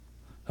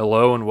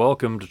Hello and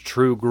welcome to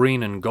True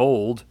Green and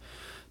Gold.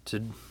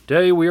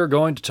 Today we are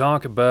going to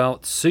talk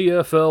about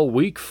CFL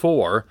Week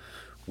 4,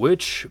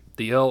 which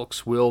the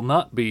Elks will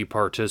not be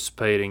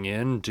participating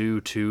in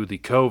due to the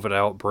COVID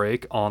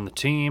outbreak on the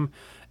team,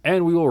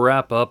 and we will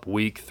wrap up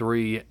Week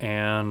 3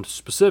 and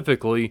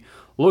specifically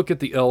look at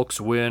the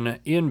Elks win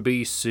in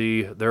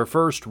BC, their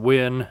first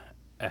win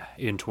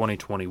in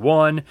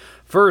 2021,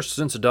 first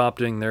since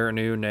adopting their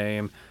new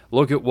name,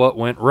 look at what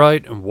went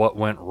right and what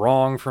went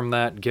wrong from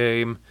that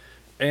game.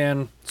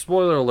 And,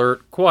 spoiler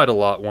alert, quite a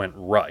lot went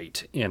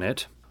right in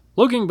it.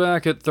 Looking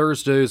back at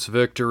Thursday's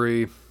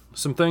victory,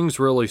 some things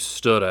really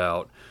stood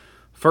out.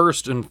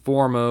 First and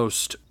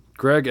foremost,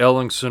 Greg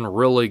Ellingson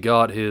really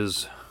got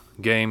his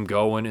game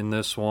going in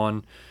this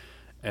one,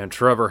 and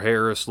Trevor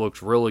Harris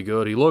looked really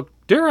good. He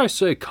looked, dare I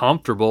say,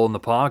 comfortable in the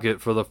pocket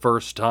for the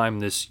first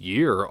time this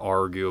year,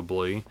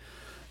 arguably.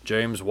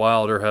 James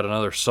Wilder had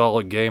another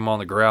solid game on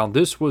the ground.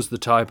 This was the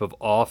type of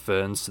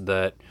offense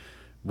that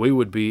we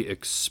would be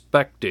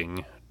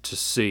expecting to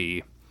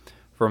see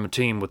from a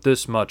team with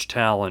this much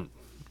talent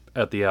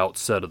at the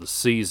outset of the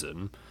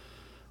season.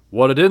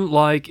 What I didn't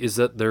like is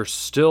that they're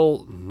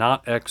still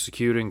not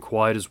executing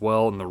quite as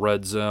well in the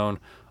red zone.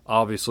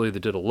 Obviously, they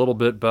did a little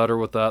bit better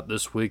with that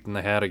this week than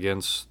they had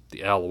against the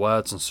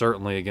Alouettes and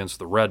certainly against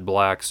the Red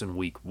Blacks in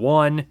Week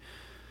 1.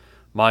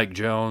 Mike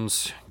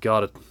Jones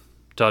got a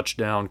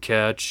touchdown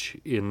catch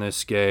in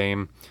this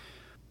game.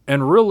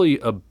 And really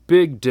a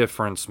big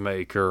difference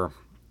maker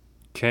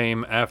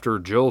came after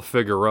Joe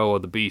Figueroa,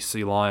 the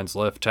BC Lions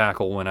left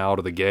tackle, went out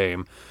of the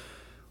game.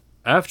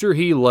 After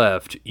he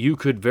left, you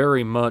could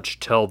very much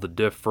tell the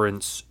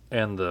difference,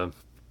 and the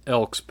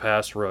Elks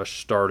pass rush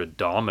started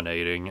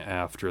dominating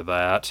after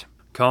that,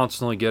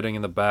 constantly getting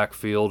in the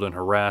backfield and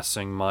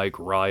harassing Mike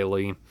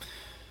Riley.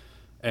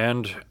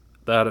 And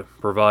that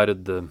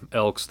provided the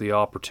Elks the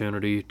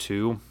opportunity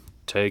to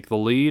take the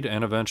lead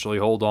and eventually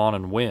hold on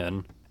and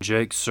win.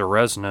 Jake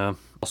Ceresna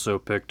also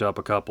picked up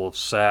a couple of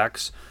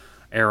sacks.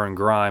 Aaron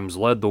Grimes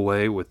led the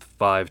way with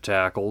 5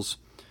 tackles.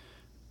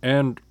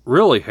 And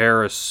really,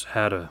 Harris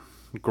had a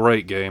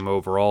great game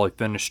overall. He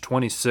finished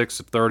 26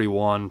 of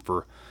 31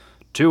 for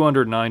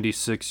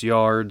 296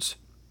 yards.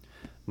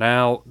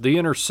 Now, the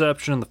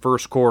interception in the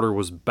first quarter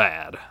was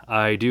bad.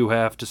 I do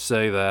have to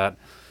say that.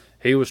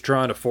 He was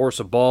trying to force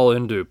a ball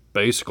into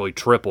basically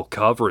triple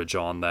coverage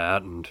on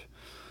that, and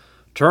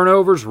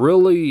turnovers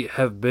really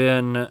have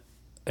been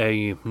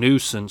a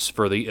nuisance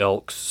for the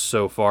Elks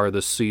so far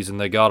this season.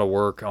 They got to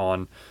work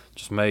on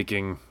just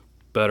making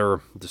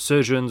better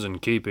decisions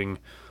and keeping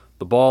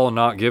the ball and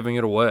not giving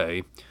it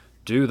away.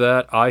 Do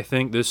that, I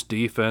think this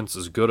defense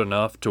is good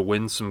enough to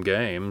win some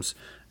games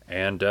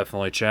and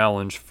definitely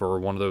challenge for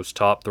one of those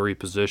top 3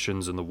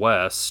 positions in the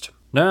West.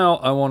 Now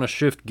I want to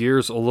shift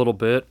gears a little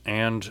bit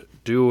and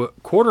do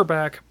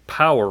quarterback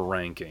power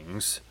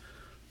rankings.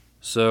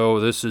 So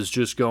this is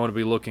just going to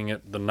be looking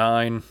at the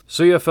 9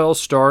 CFL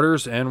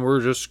starters, and we're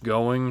just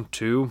going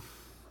to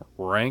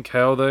rank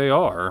how they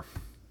are.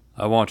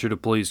 I want you to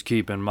please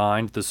keep in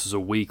mind this is a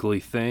weekly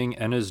thing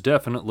and is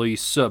definitely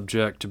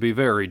subject to be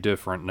very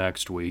different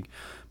next week.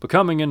 But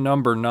coming in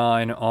number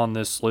 9 on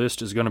this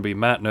list is going to be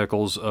Matt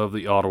Nichols of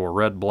the Ottawa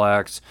Red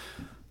Blacks.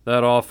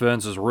 That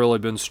offense has really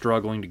been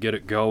struggling to get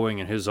it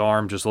going, and his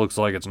arm just looks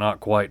like it's not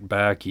quite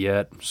back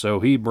yet. So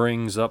he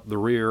brings up the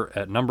rear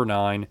at number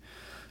 9.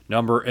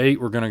 Number 8,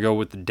 we're going to go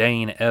with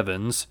Dane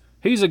Evans.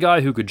 He's a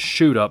guy who could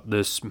shoot up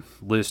this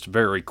list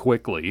very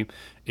quickly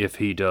if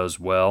he does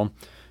well.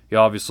 He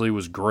obviously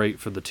was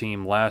great for the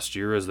team last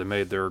year as they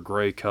made their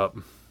Grey Cup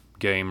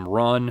game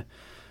run.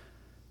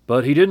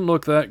 But he didn't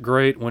look that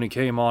great when he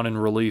came on in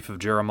relief of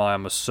Jeremiah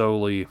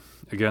Masoli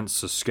against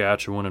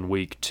Saskatchewan in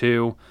Week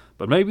 2.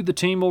 But maybe the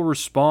team will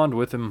respond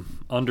with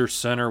him under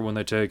center when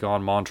they take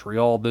on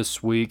Montreal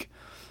this week.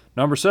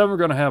 Number 7, we're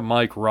going to have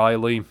Mike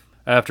Riley.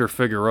 After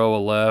Figueroa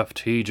left,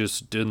 he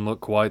just didn't look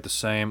quite the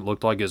same. It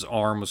looked like his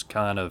arm was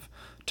kind of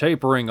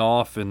tapering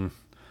off in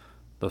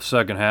the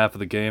second half of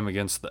the game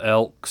against the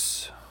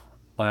Elks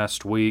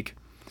last week.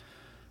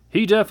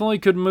 He definitely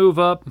could move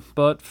up,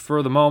 but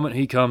for the moment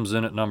he comes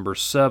in at number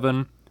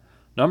 7.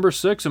 Number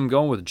 6, I'm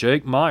going with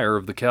Jake Meyer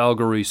of the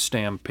Calgary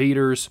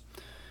Stampeders.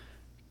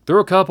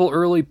 Threw a couple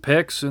early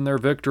picks in their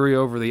victory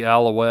over the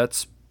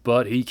Alouettes,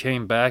 but he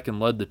came back and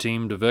led the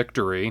team to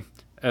victory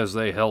as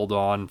they held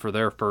on for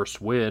their first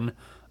win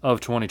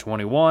of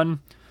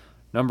 2021.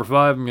 Number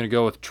 5, I'm going to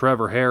go with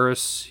Trevor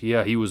Harris.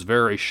 Yeah, he was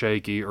very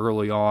shaky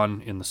early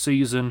on in the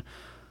season.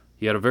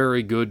 He had a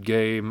very good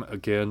game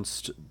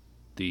against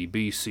the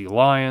BC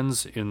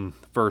Lions in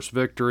the first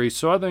victory,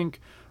 so I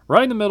think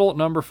right in the middle at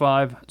number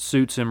 5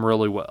 suits him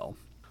really well.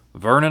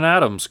 Vernon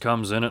Adams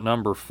comes in at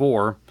number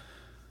 4.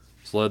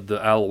 He's led the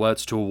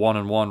Alouettes to a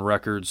 1-1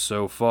 record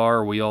so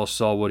far. We all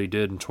saw what he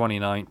did in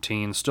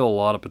 2019. Still a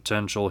lot of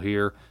potential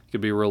here. Could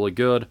be really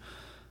good.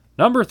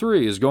 Number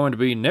 3 is going to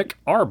be Nick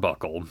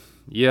Arbuckle.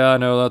 Yeah, I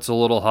know that's a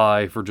little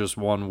high for just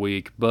 1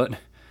 week, but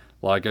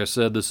like I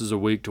said, this is a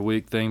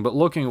week-to-week thing. But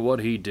looking at what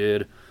he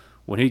did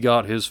when he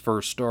got his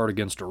first start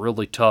against a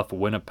really tough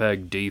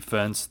Winnipeg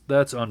defense,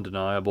 that's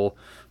undeniable.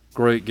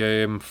 Great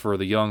game for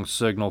the young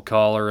signal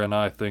caller, and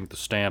I think the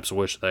Stamps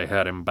wish they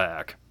had him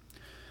back.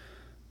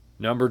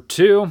 Number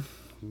 2,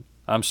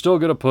 I'm still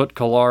going to put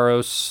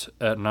Collaros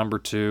at number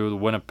 2, the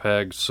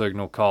Winnipeg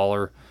signal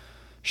caller.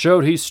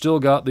 Showed he's still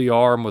got the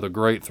arm with a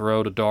great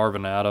throw to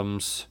Darvin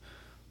Adams.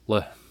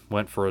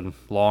 Went for a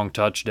long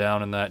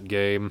touchdown in that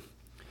game.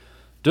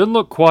 Didn't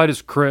look quite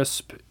as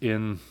crisp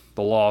in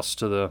the loss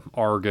to the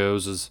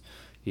Argos as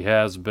he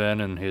has been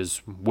in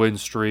his win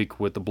streak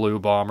with the Blue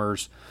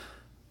Bombers.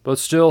 But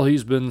still,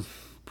 he's been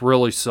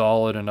really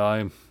solid, and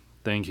I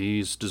think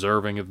he's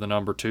deserving of the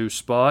number 2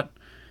 spot.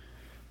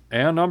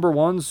 And number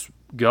 1's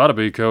got to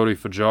be Cody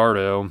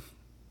Fajardo.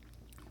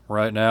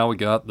 Right now, we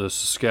got the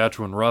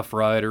Saskatchewan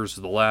Roughriders,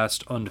 the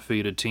last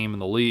undefeated team in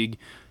the league.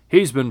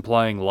 He's been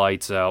playing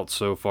lights out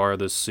so far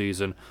this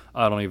season.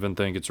 I don't even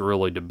think it's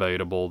really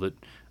debatable that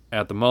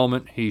at the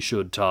moment he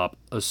should top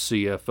a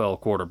CFL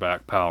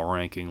quarterback power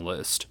ranking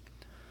list.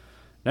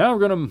 Now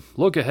we're going to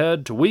look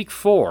ahead to Week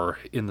 4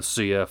 in the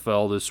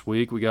CFL this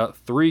week. We got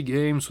 3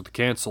 games with the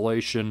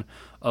cancellation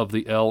of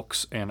the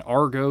Elks and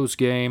Argos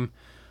game.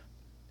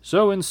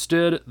 So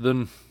instead,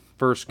 the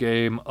first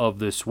game of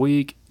this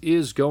week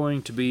is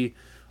going to be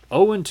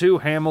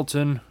 0-2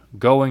 Hamilton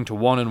going to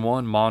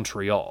 1-1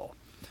 Montreal.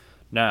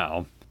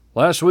 Now,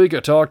 last week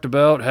I talked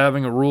about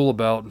having a rule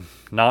about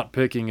not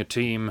picking a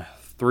team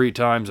 3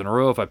 times in a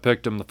row if I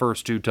picked them the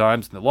first 2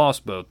 times and they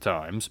lost both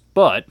times,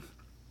 but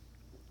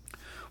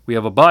we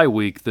have a bye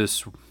week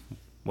the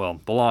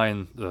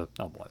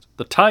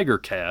Tiger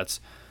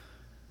Cats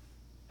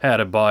had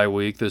a bye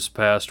week this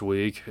past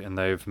week, and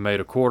they've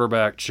made a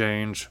quarterback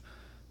change,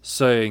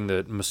 saying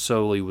that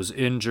Masoli was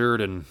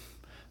injured, and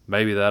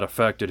maybe that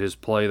affected his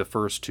play the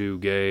first 2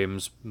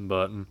 games,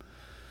 but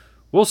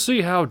we'll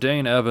see how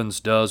Dane Evans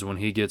does when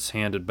he gets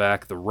handed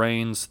back the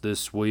reins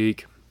this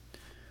week.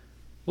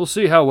 We'll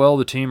see how well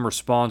the team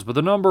responds, but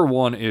the number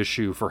 1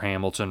 issue for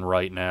Hamilton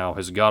right now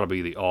has got to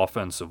be the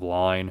offensive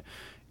line.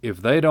 If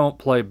they don't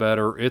play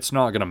better, it's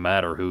not going to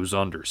matter who's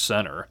under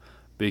center,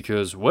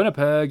 because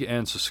Winnipeg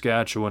and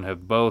Saskatchewan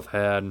have both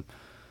had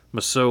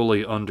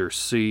Masoli under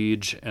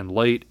siege, and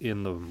late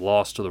in the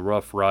loss to the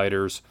Rough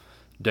Riders,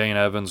 Dane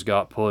Evans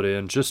got put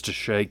in just to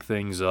shake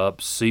things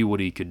up, see what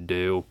he could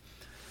do.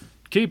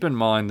 Keep in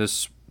mind,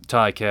 this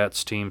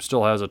Ticats team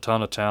still has a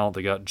ton of talent.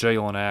 They got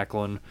Jalen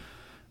Acklin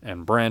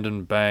and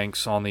Brandon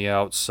Banks on the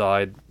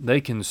outside.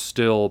 They can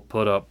still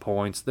put up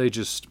points. They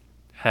just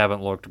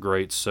haven't looked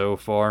great so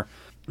far.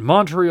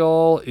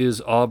 Montreal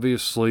is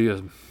obviously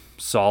a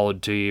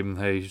solid team.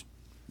 They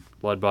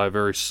led by a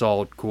very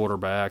solid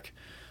quarterback.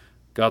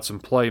 Got some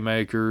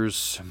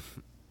playmakers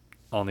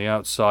on the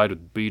outside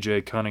with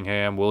B.J.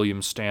 Cunningham,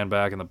 William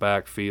Stanback in the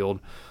backfield,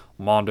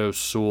 Mondo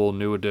Sewell,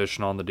 new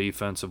addition on the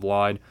defensive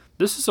line.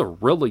 This is a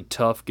really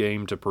tough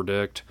game to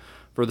predict.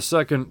 For the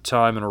second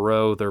time in a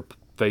row, they're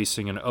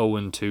facing an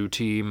 0-2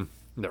 team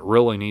that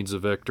really needs a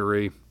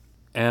victory.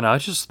 And I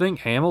just think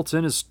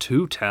Hamilton is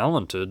too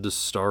talented to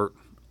start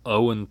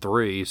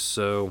 0-3,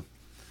 so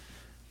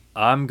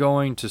I'm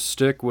going to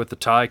stick with the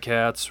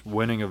Ticats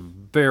winning a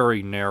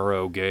very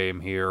narrow game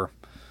here,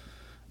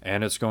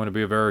 and it's going to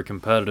be a very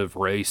competitive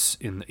race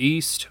in the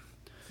East.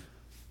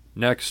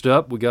 Next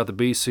up, we got the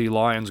BC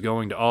Lions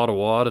going to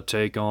Ottawa to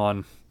take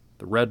on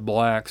the Red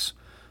Blacks.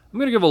 I'm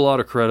going to give a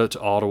lot of credit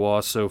to Ottawa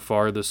so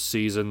far this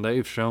season.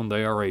 They've shown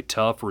they are a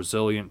tough,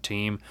 resilient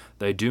team.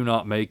 They do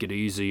not make it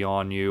easy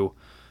on you,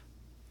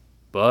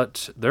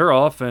 but their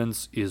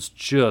offense is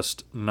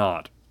just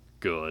not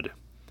good.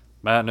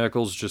 Matt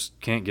Nichols just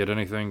can't get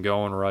anything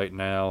going right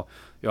now.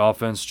 The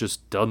offense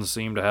just doesn't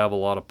seem to have a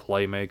lot of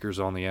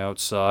playmakers on the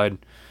outside.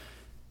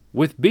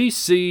 With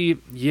BC,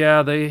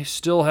 yeah, they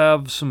still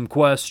have some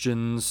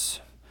questions,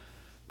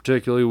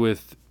 particularly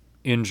with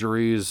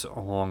injuries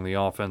along the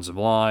offensive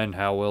line.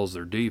 How well is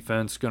their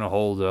defense going to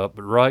hold up?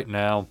 But right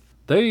now,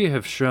 they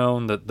have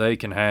shown that they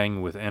can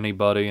hang with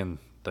anybody, and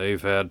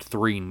they've had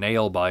 3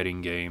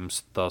 nail-biting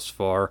games thus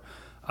far.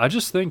 I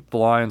just think the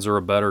Lions are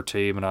a better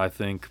team, and I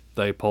think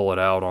they pull it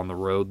out on the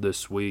road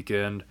this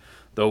weekend,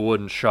 though it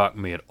wouldn't shock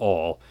me at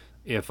all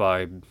if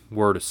I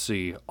were to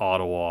see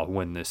Ottawa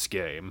win this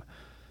game.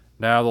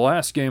 Now, the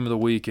last game of the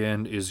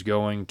weekend is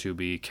going to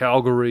be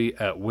Calgary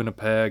at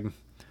Winnipeg.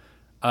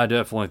 I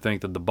definitely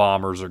think that the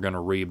Bombers are going to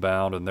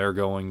rebound, and they're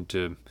going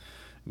to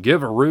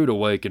give a rude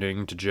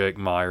awakening to Jake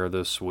Meyer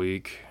this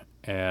week.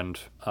 And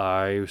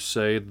I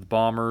say the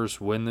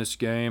Bombers win this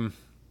game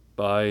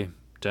by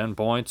 10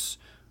 points.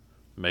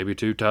 Maybe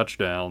 2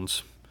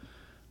 touchdowns.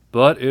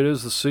 But it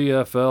is the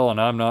CFL, and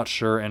I'm not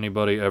sure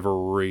anybody ever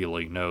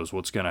really knows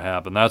what's going to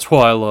happen. That's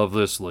why I love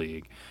this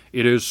league.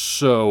 It is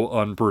so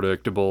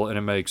unpredictable, and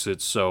it makes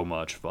it so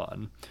much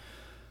fun.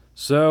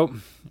 So,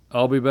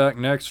 I'll be back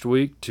next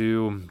week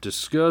to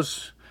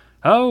discuss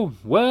how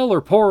well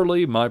or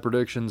poorly my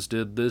predictions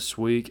did this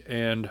week,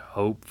 and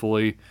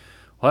hopefully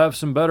we'll have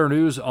some better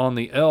news on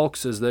the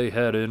Elks as they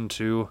head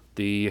into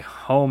the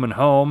home and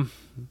home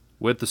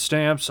with the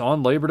Stamps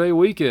on Labor Day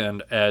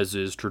weekend, as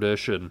is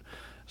tradition.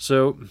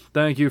 So,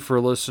 thank you for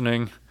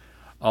listening.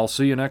 I'll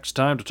see you next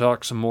time to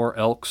talk some more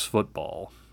Elks football.